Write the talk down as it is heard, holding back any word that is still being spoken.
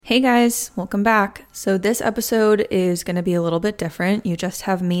Hey guys, welcome back. So this episode is going to be a little bit different. You just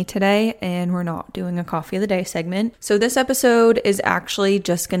have me today and we're not doing a coffee of the day segment. So this episode is actually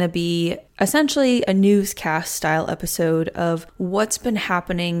just going to be essentially a newscast style episode of what's been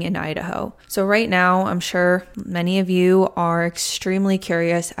happening in Idaho. So right now, I'm sure many of you are extremely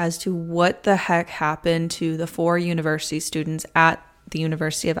curious as to what the heck happened to the 4 university students at the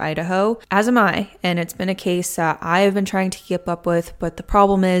University of Idaho, as am I, and it's been a case that I have been trying to keep up with, but the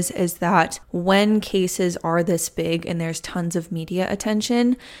problem is that when cases are this big and there's tons of media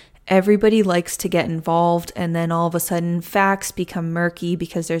attention, everybody likes to get involved, and then all of a sudden facts become murky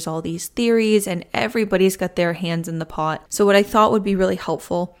because there's all these theories and everybody's got their hands in the pot. So what I thought would be really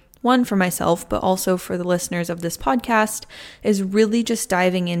helpful, one for myself, but also for the listeners of this podcast, is really just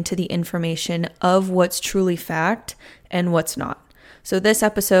diving into the information of what's truly fact and what's not. So this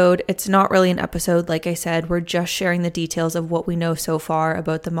episode, it's not really an episode, like I said, we're just sharing the details of what we know so far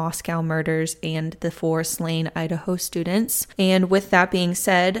about the Moscow murders and the 4 slain Idaho students. And with that being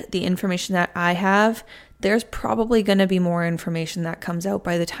said, the information that I have, there's probably going to be more information that comes out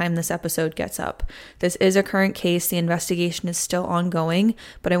by the time this episode gets up. This is a current case, the investigation is still ongoing,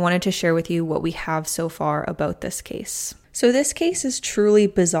 but I wanted to share with you what we have so far about this case. So this case is truly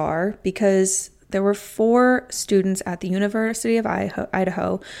bizarre because there were 4 students at the University of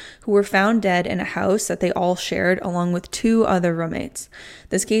Idaho who were found dead in a house that they all shared along with 2 other roommates.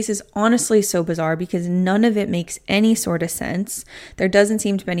 This case is honestly so bizarre because none of it makes any sort of sense. There doesn't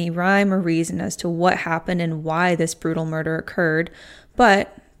seem to be any rhyme or reason as to what happened and why this brutal murder occurred,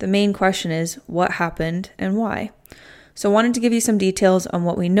 but the main question is what happened and why. So I wanted to give you some details on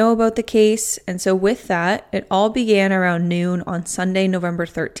what we know about the case. And so with that, it all began around noon on Sunday, November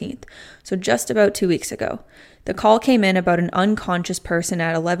 13th. So just about 2 weeks ago. The call came in about an unconscious person at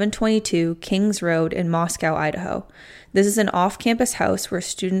 1122 Kings Road in Moscow, Idaho. This is an off-campus house where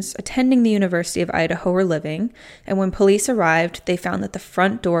students attending the University of Idaho were living, and when police arrived, they found that the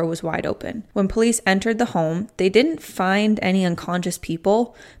front door was wide open. When police entered the home, they didn't find any unconscious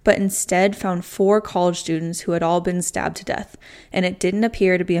people, but instead found 4 college students who had all been stabbed to death, and it didn't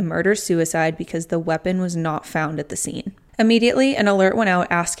appear to be a murder-suicide because the weapon was not found at the scene. Immediately, an alert went out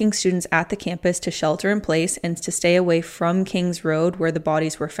asking students at the campus to shelter in place and to stay away from Kings Road where the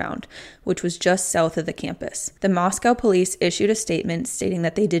bodies were found, which was just south of the campus. The Moscow police issued a statement stating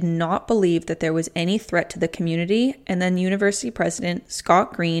that they did not believe that there was any threat to the community, and then University President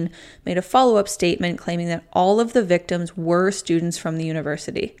Scott Green made a follow-up statement claiming that all of the victims were students from the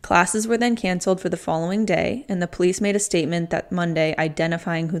university. Classes were then canceled for the following day, and the police made a statement that Monday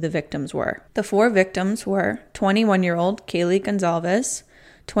identifying who the victims were. The 4 victims were 21-year-old Kaylee Gonzalez,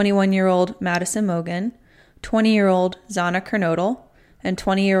 21-year-old Madison Mogan, 20-year-old Zana Kernodle, and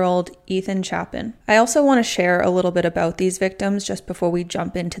 20-year-old Ethan Chapin. I also want to share a little bit about these victims just before we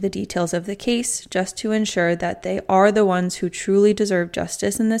jump into the details of the case, just to ensure that they are the ones who truly deserve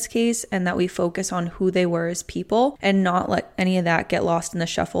justice in this case and that we focus on who they were as people and not let any of that get lost in the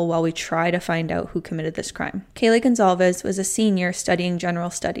shuffle while we try to find out who committed this crime. Kaylee Gonzalez was a senior studying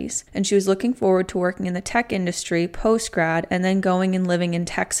general studies, and she was looking forward to working in the tech industry post-grad and then going and living in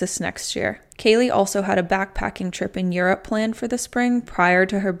Texas next year. Kaylee also had a backpacking trip in Europe planned for the spring prior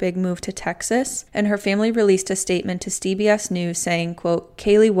to her big move to Texas, and her family released a statement to CBS News saying, quote,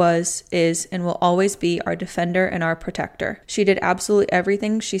 "Kaylee was, is, and will always be our defender and our protector. She did absolutely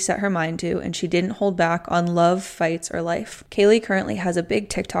everything she set her mind to, and she didn't hold back on love, fights, or life." Kaylee currently has a big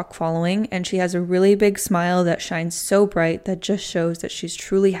TikTok following, and she has a really big smile that shines so bright that just shows that she's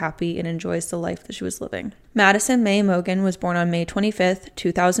truly happy and enjoys the life that she was living. Madison Mae Mogan was born on May 25th,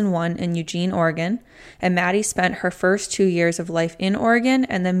 2001 in Eugene, Oregon, and Maddie spent her first 2 years of life in Oregon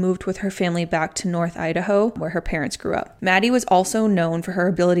and then moved with her family back to North Idaho, where her parents grew up. Maddie was also known for her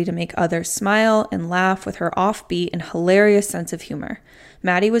ability to make others smile and laugh with her offbeat and hilarious sense of humor.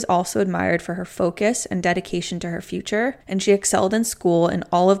 Maddie was also admired for her focus and dedication to her future, and she excelled in school in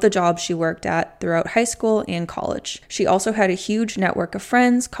all of the jobs she worked at throughout high school and college. She also had a huge network of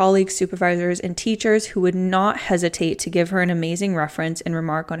friends, colleagues, supervisors, and teachers who would not hesitate to give her an amazing reference and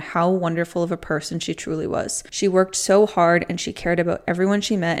remark on how wonderful of a person she truly was. She worked so hard and she cared about everyone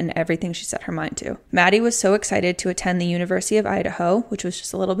she met and everything she set her mind to. Maddie was so excited to attend the University of Idaho, which was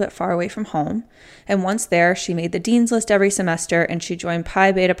just a little bit far away from home, and once there, she made the dean's list every semester and she joined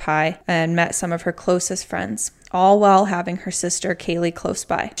Pi Beta Pi and met some of her closest friends, all while having her sister Kaylee close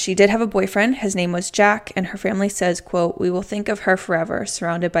by. She did have a boyfriend. His name was Jack, and her family says, quote, "We will think of her forever,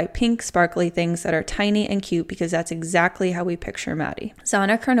 surrounded by pink, sparkly things that are tiny and cute because that's exactly how we picture Maddie."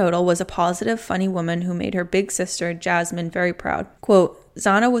 Zana Kernodle was a positive, funny woman who made her big sister, Jasmine, very proud. Quote,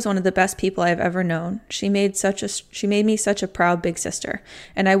 Zana was one of the best people I have ever known. She made me such a proud big sister,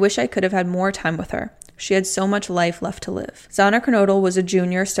 and I wish I could have had more time with her. She had so much life left to live. Zana Kernodle was a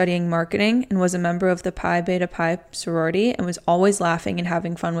junior studying marketing and was a member of the Pi Beta Pi sorority and was always laughing and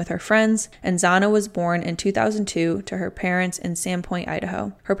having fun with her friends. And Zana was born in 2002 to her parents in Sandpoint,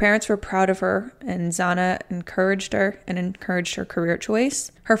 Idaho. Her parents were proud of her, and Zana encouraged her career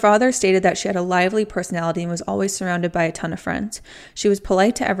choice. Her father stated that she had a lively personality and was always surrounded by a ton of friends. She was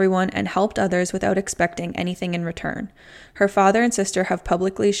polite to everyone and helped others without expecting anything in return. Her father and sister have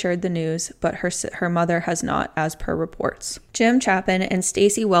publicly shared the news, but her mother has not, as per reports. Jim Chapin and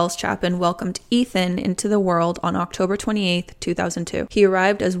Stacy Wells Chapin welcomed Ethan into the world on October 28, 2002. He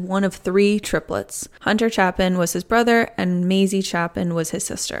arrived as one of 3 triplets. Hunter Chapin was his brother, and Maisie Chapin was his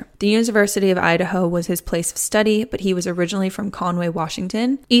sister. The University of Idaho was his place of study, but he was originally from Conway,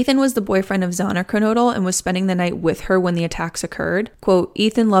 Washington. Ethan was the boyfriend of Zana Kernodle and was spending the night with her when the attacks occurred. Quote,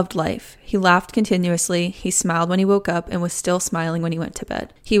 Ethan loved life. He laughed continuously. He smiled when he woke up and was still smiling when he went to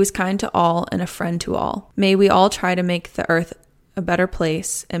bed. He was kind to all and a friend to all. May we all try to make the earth a better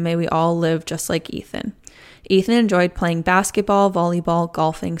place, and may we all live just like Ethan. Ethan enjoyed playing basketball, volleyball,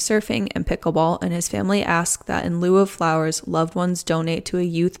 golfing, surfing, and pickleball, and his family asked that in lieu of flowers, loved ones donate to a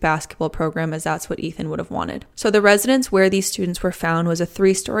youth basketball program, as that's what Ethan would have wanted. So the residence where these students were found was a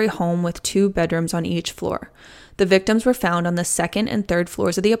 3-story home with 2 bedrooms on each floor. The victims were found on the 2nd and 3rd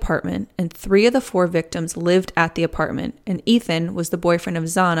floors of the apartment, and 3 of the 4 victims lived at the apartment, and Ethan was the boyfriend of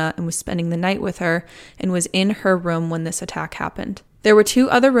Zana and was spending the night with her and was in her room when this attack happened. There were 2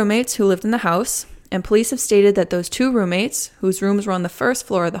 other roommates who lived in the house, and police have stated that those 2 roommates, whose rooms were on the 1st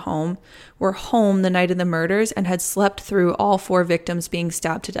floor of the home, were home the night of the murders and had slept through all 4 victims being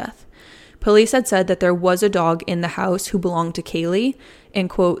stabbed to death. Police had said that there was a dog in the house who belonged to Kaylee, and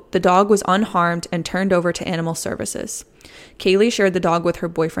quote, the dog was unharmed and turned over to animal services. Kaylee shared the dog with her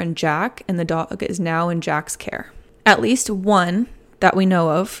boyfriend Jack, and the dog is now in Jack's care. At least one that we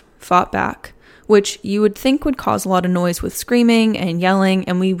know of fought back, which you would think would cause a lot of noise with screaming and yelling,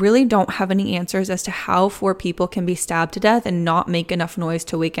 and we really don't have any answers as to how 4 people can be stabbed to death and not make enough noise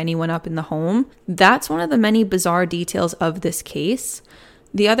to wake anyone up in the home. That's one of the many bizarre details of this case.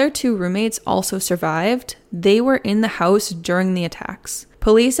 The other 2 roommates also survived. They were in the house during the attacks.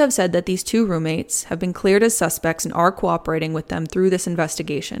 Police have said that these 2 roommates have been cleared as suspects and are cooperating with them through this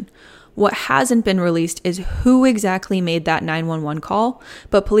investigation. What hasn't been released is who exactly made that 911 call,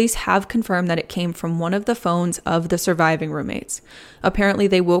 but police have confirmed that it came from one of the phones of the surviving roommates. Apparently,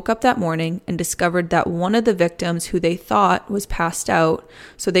 they woke up that morning and discovered that one of the victims who they thought was passed out,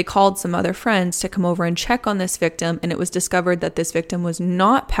 so they called some other friends to come over and check on this victim, and it was discovered that this victim was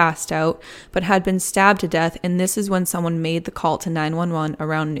not passed out, but had been stabbed to death, and this is when someone made the call to 911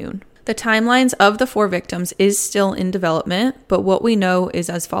 around noon. The timelines of the 4 victims is still in development, but what we know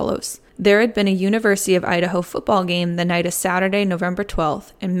is as follows. There had been a University of Idaho football game the night of Saturday, November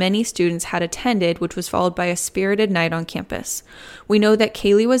 12th, and many students had attended, which was followed by a spirited night on campus. We know that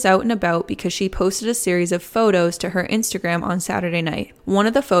Kaylee was out and about because she posted a series of photos to her Instagram on Saturday night. One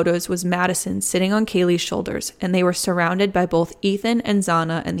of the photos was Madison sitting on Kaylee's shoulders, and they were surrounded by both Ethan and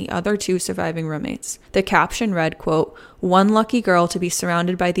Zana and the other 2 surviving roommates. The caption read, quote, "One lucky girl to be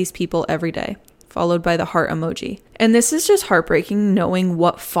surrounded by these people every day," followed by the heart emoji. And this is just heartbreaking knowing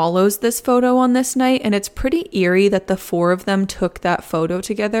what follows this photo on this night, and it's pretty eerie that the 4 of them took that photo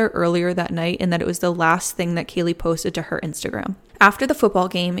together earlier that night and that it was the last thing that Kaylee posted to her Instagram. After the football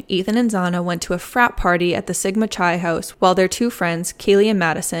game, Ethan and Zana went to a frat party at the Sigma Chi house while their 2 friends, Kaylee and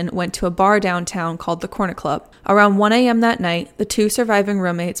Madison, went to a bar downtown called the Corner Club. Around 1 a.m. that night, the 2 surviving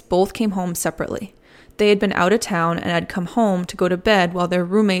roommates both came home separately. They had been out of town and had come home to go to bed while their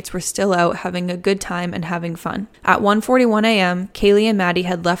roommates were still out having a good time and having fun. At 1:41 a.m., Kaylee and Maddie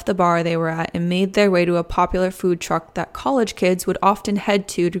had left the bar they were at and made their way to a popular food truck that college kids would often head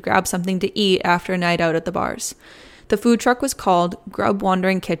to grab something to eat after a night out at the bars. The food truck was called Grub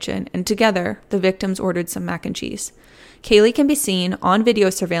Wandering Kitchen, and together, the victims ordered some mac and cheese. Kaylee can be seen on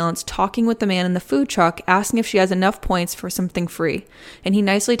video surveillance talking with the man in the food truck, asking if she has enough points for something free, and he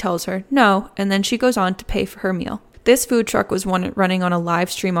nicely tells her no, and then she goes on to pay for her meal. This food truck was running on a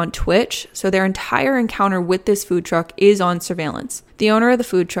live stream on Twitch, so their entire encounter with this food truck is on surveillance. The owner of the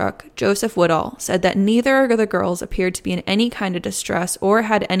food truck, Joseph Woodall, said that neither of the girls appeared to be in any kind of distress or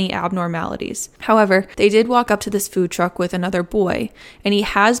had any abnormalities. However, they did walk up to this food truck with another boy, and he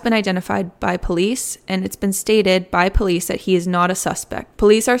has been identified by police, and it's been stated by police that he is not a suspect.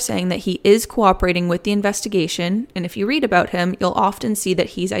 Police are saying that he is cooperating with the investigation, and if you read about him, you'll often see that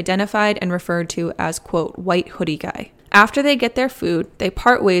he's identified and referred to as, quote, white hoodie guy. After they get their food, they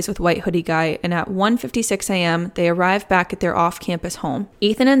part ways with White Hoodie Guy, and at 1:56 a.m., they arrive back at their off-campus home.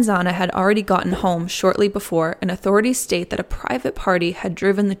 Ethan and Zana had already gotten home shortly before, and authorities state that a private party had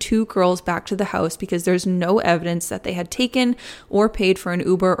driven the two girls back to the house because there's no evidence that they had taken or paid for an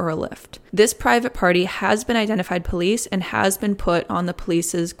Uber or a Lyft. This private party has been identified police and has been put on the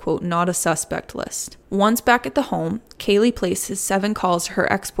police's, quote, not a suspect list. Once back at the home, Kaylee places 7 calls to her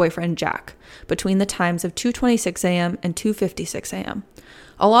ex-boyfriend Jack between the times of 2:26 a.m. and 2:56 a.m.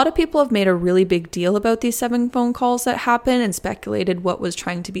 A lot of people have made a really big deal about these 7 phone calls that happened and speculated what was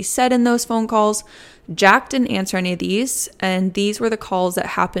trying to be said in those phone calls. Jack didn't answer any of these, and these were the calls that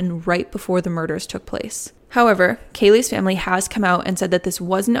happened right before the murders took place. However, Kaylee's family has come out and said that this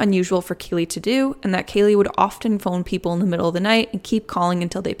wasn't unusual for Kaylee to do, and that Kaylee would often phone people in the middle of the night and keep calling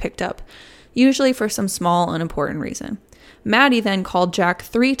until they picked up, usually for some small, unimportant reason. Maddie then called Jack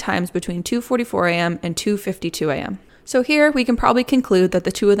 3 times between 2:44 a.m. and 2:52 a.m. So here we can probably conclude that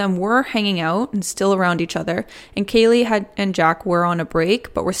the two of them were hanging out and still around each other, and Kaylee and Jack were on a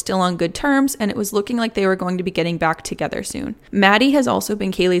break, but were still on good terms, and it was looking like they were going to be getting back together soon. Maddie has also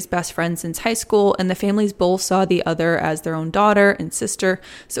been Kaylee's best friend since high school, and the families both saw the other as their own daughter and sister,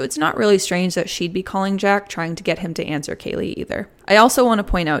 so it's not really strange that she'd be calling Jack, trying to get him to answer Kaylee either. I also want to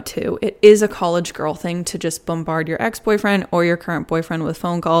point out too, it is a college girl thing to just bombard your ex-boyfriend or your current boyfriend with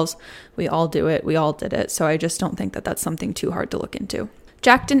phone calls. We all do it. We all did it. So I just don't think that that's something too hard to look into.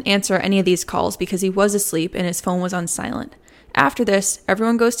 Jack didn't answer any of these calls because he was asleep and his phone was on silent. After this,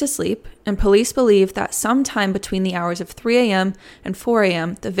 everyone goes to sleep, and police believe that sometime between the hours of 3 a.m. and 4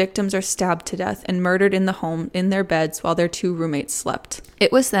 a.m., the victims are stabbed to death and murdered in the home in their beds while their 2 roommates slept.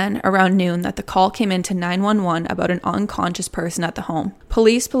 It was then, around noon, that the call came into 911 about an unconscious person at the home.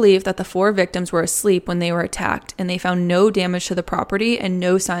 Police believe that the 4 victims were asleep when they were attacked, and they found no damage to the property and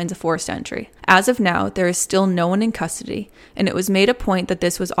no signs of forced entry. As of now, there is still no one in custody, and it was made a point that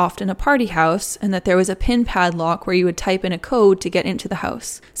this was often a party house and that there was a pin padlock where you would type in a code to get into the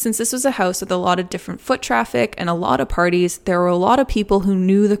house. Since this was a house with a lot of different foot traffic and a lot of parties, there were a lot of people who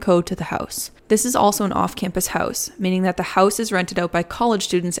knew the code to the house. This is also an off-campus house, meaning that the house is rented out by college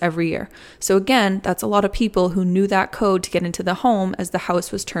students every year. So again, that's a lot of people who knew that code to get into the home as the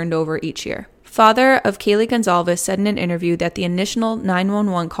house was turned over each year. Father of Kaylee Gonzalez said in an interview that the initial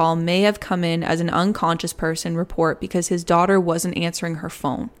 911 call may have come in as an unconscious person report because his daughter wasn't answering her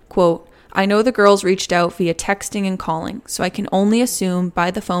phone. Quote, I know the girls reached out via texting and calling, so I can only assume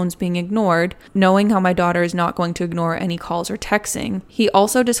by the phones being ignored, knowing how my daughter is not going to ignore any calls or texting. He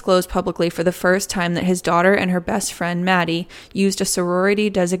also disclosed publicly for the first time that his daughter and her best friend, Maddie, used a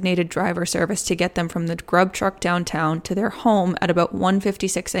sorority-designated driver service to get them from the grub truck downtown to their home at about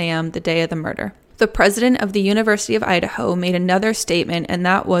 1:56 a.m. the day of the murder. The president of the University of Idaho made another statement, and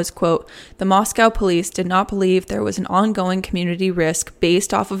that was, quote, the Moscow police did not believe there was an ongoing community risk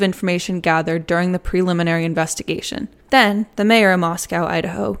based off of information gathered during the preliminary investigation. Then, the mayor of Moscow,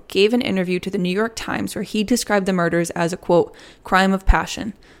 Idaho, gave an interview to the New York Times where he described the murders as a, quote, crime of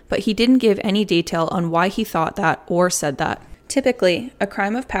passion, but he didn't give any detail on why he thought that or said that. Typically, a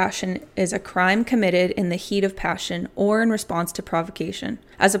crime of passion is a crime committed in the heat of passion or in response to provocation,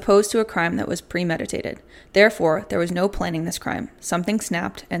 as opposed to a crime that was premeditated. Therefore, there was no planning this crime. Something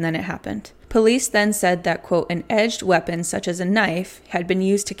snapped, and then it happened. Police then said that, quote, an edged weapon such as a knife had been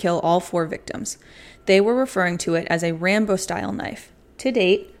used to kill all 4 victims. They were referring to it as a Rambo-style knife. To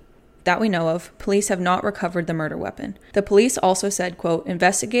date, that we know of, police have not recovered the murder weapon. The police also said, quote,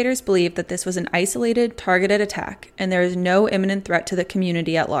 investigators believe that this was an isolated, targeted attack, and there is no imminent threat to the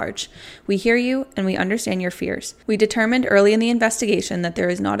community at large. We hear you, and we understand your fears. We determined early in the investigation that there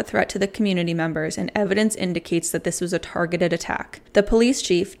is not a threat to the community members, and evidence indicates that this was a targeted attack. The police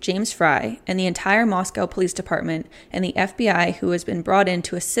chief, James Fry, and the entire Moscow Police Department, and the FBI, who has been brought in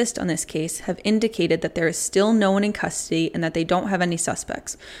to assist on this case, have indicated that there is still no one in custody and that they don't have any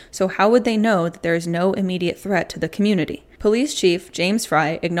suspects. So how would they know that there is no immediate threat to the community? Police Chief James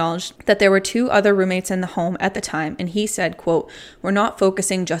Fry acknowledged that there were 2 other roommates in the home at the time, and he said, quote, we're not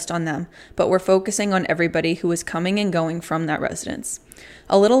focusing just on them, but we're focusing on everybody who was coming and going from that residence.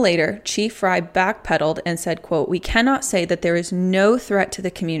 A little later, Chief Fry backpedaled and said, quote, we cannot say that there is no threat to the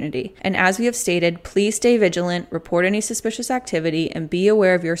community, and as we have stated, please stay vigilant, report any suspicious activity, and be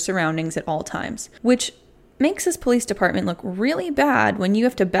aware of your surroundings at all times, which makes this police department look really bad when you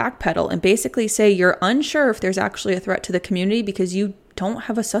have to backpedal and basically say you're unsure if there's actually a threat to the community because you don't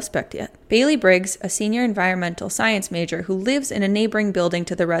have a suspect yet. Bailey Briggs, a senior environmental science major who lives in a neighboring building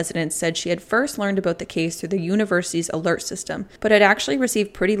to the residence, said she had first learned about the case through the university's alert system, but had actually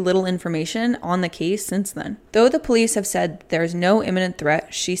received pretty little information on the case since then. Though the police have said there is no imminent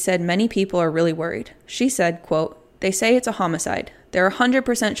threat, she said many people are really worried. She said, quote, They say it's a homicide. They're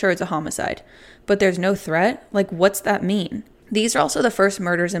 100% sure it's a homicide. But there's no threat? Like, what's that mean? These are also the first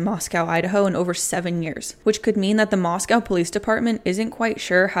murders in Moscow, Idaho in over 7 years, which could mean that the Moscow Police Department isn't quite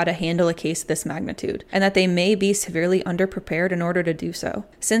sure how to handle a case of this magnitude, and that they may be severely underprepared in order to do so.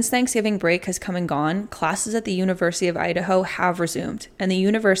 Since Thanksgiving break has come and gone, classes at the University of Idaho have resumed, and the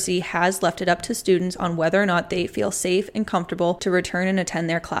university has left it up to students on whether or not they feel safe and comfortable to return and attend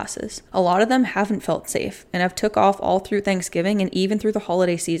their classes. A lot of them haven't felt safe, and have took off all through Thanksgiving and even through the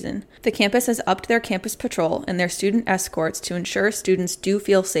holiday season. The campus has upped their campus patrol and their student escorts to ensure students do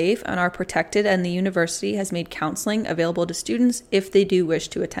feel safe and are protected, and the university has made counseling available to students if they do wish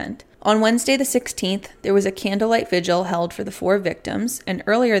to attend. On Wednesday the 16th, there was a candlelight vigil held for the 4 victims, and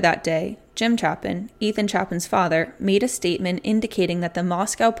earlier that day, Jim Chapin, Ethan Chapin's father, made a statement indicating that the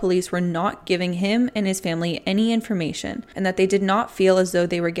Moscow police were not giving him and his family any information, and that they did not feel as though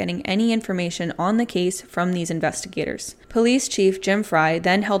they were getting any information on the case from these investigators. Police Chief Jim Fry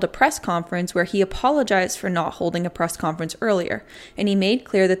then held a press conference where he apologized for not holding a press conference earlier, and he made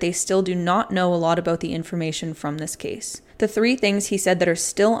clear that they still do not know a lot about the information from this case. The 3 things he said that are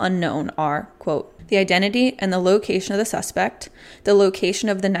still unknown are, quote, the identity and the location of the suspect, the location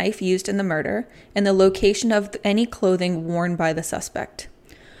of the knife used in the murder, and the location of any clothing worn by the suspect.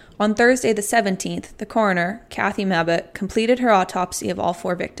 On Thursday the 17th, the coroner, Kathy Mabbutt, completed her autopsy of all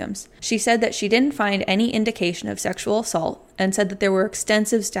 4 victims. She said that she didn't find any indication of sexual assault and said that there were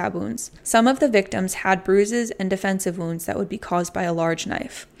extensive stab wounds. Some of the victims had bruises and defensive wounds that would be caused by a large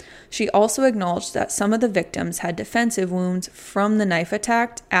knife. She also acknowledged that some of the victims had defensive wounds from the knife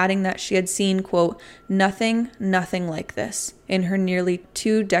attack, adding that she had seen, quote, nothing like this in her nearly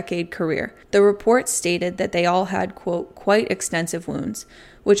 2-decade career. The report stated that they all had, quote, quite extensive wounds,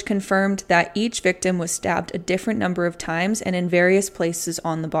 which confirmed that each victim was stabbed a different number of times and in various places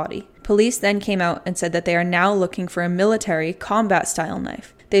on the body. Police then came out and said that they are now looking for a military combat-style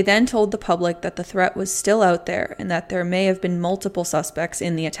knife. They then told the public that the threat was still out there and that there may have been multiple suspects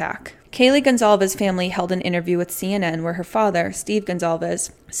in the attack. Kaylee Gonzalez's family held an interview with CNN where her father, Steve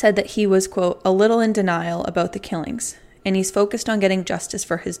Gonzalez, said that he was, quote, a little in denial about the killings, and he's focused on getting justice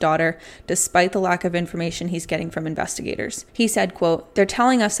for his daughter despite the lack of information he's getting from investigators. He said, quote, they're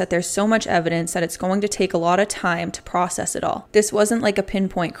telling us that there's so much evidence that it's going to take a lot of time to process it all. This wasn't like a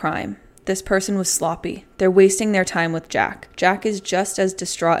pinpoint crime. This person was sloppy. They're wasting their time with Jack. Jack is just as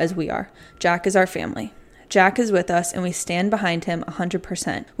distraught as we are. Jack is our family. Jack is with us, and we stand behind him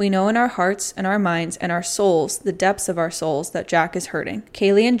 100%. We know in our hearts and our minds and our souls, the depths of our souls, that Jack is hurting.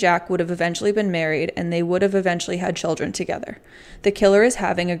 Kaylee and Jack would have eventually been married, and they would have eventually had children together. The killer is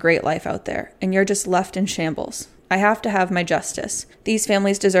having a great life out there, and you're just left in shambles. I have to have my justice. These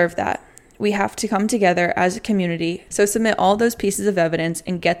families deserve that. We have to come together as a community, so submit all those pieces of evidence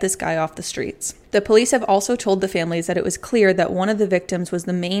and get this guy off the streets. The police have also told the families that it was clear that one of the victims was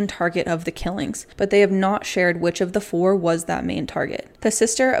the main target of the killings, but they have not shared which of the 4 was that main target. The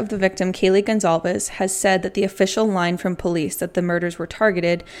sister of the victim, Kaylee Gonzalez, has said that the official line from police that the murders were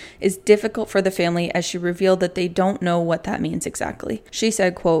targeted is difficult for the family, as she revealed that they don't know what that means exactly. She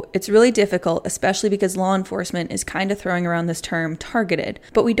said, quote, it's really difficult, especially because law enforcement is kind of throwing around this term targeted,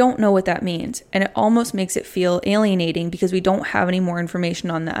 but we don't know what that means, and it almost makes it feel alienating because we don't have any more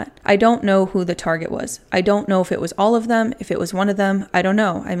information on that. I don't know who the target was. I don't know if it was all of them, if it was one of them. I don't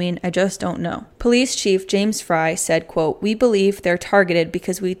know. I just don't know. Police Chief James Fry said, quote, we believe they're targeted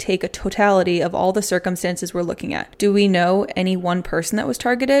because we take a totality of all the circumstances we're looking at. Do we know any one person that was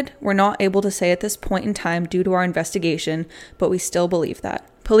targeted? We're not able to say at this point in time due to our investigation, but we still believe that.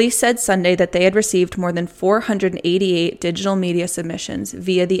 Police said Sunday that they had received more than 488 digital media submissions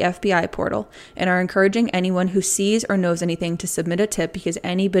via the FBI portal and are encouraging anyone who sees or knows anything to submit a tip because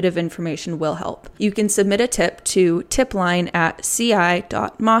any bit of information will help. You can submit a tip to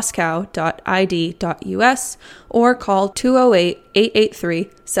tipline@ci.moscow.id.us or call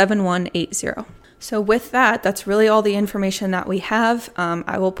 208-883-7180. So with that, that's really all the information that we have.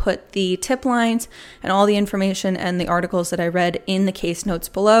 I will put the tip lines and all the information and the articles that I read in the case notes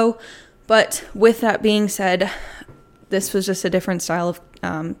below. But with that being said, this was just a different style of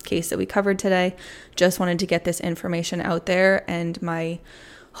case that we covered today. Just wanted to get this information out there, and my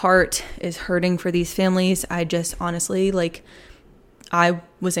heart is hurting for these families. I just honestly, I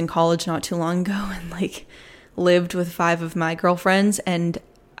was in college not too long ago and lived with 5 of my girlfriends, and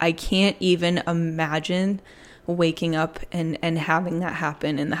I can't even imagine waking up and having that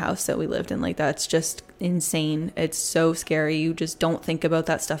happen in the house that we lived in. That's just insane. It's so scary. You just don't think about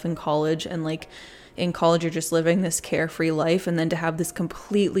that stuff in college. And in college, you're just living this carefree life. And then to have this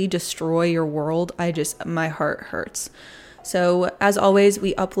completely destroy your world, my heart hurts. So as always,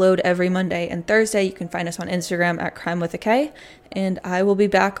 we upload every Monday and Thursday. You can find us on Instagram at Crime with a K. And I will be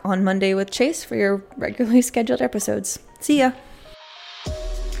back on Monday with Chase for your regularly scheduled episodes. See ya!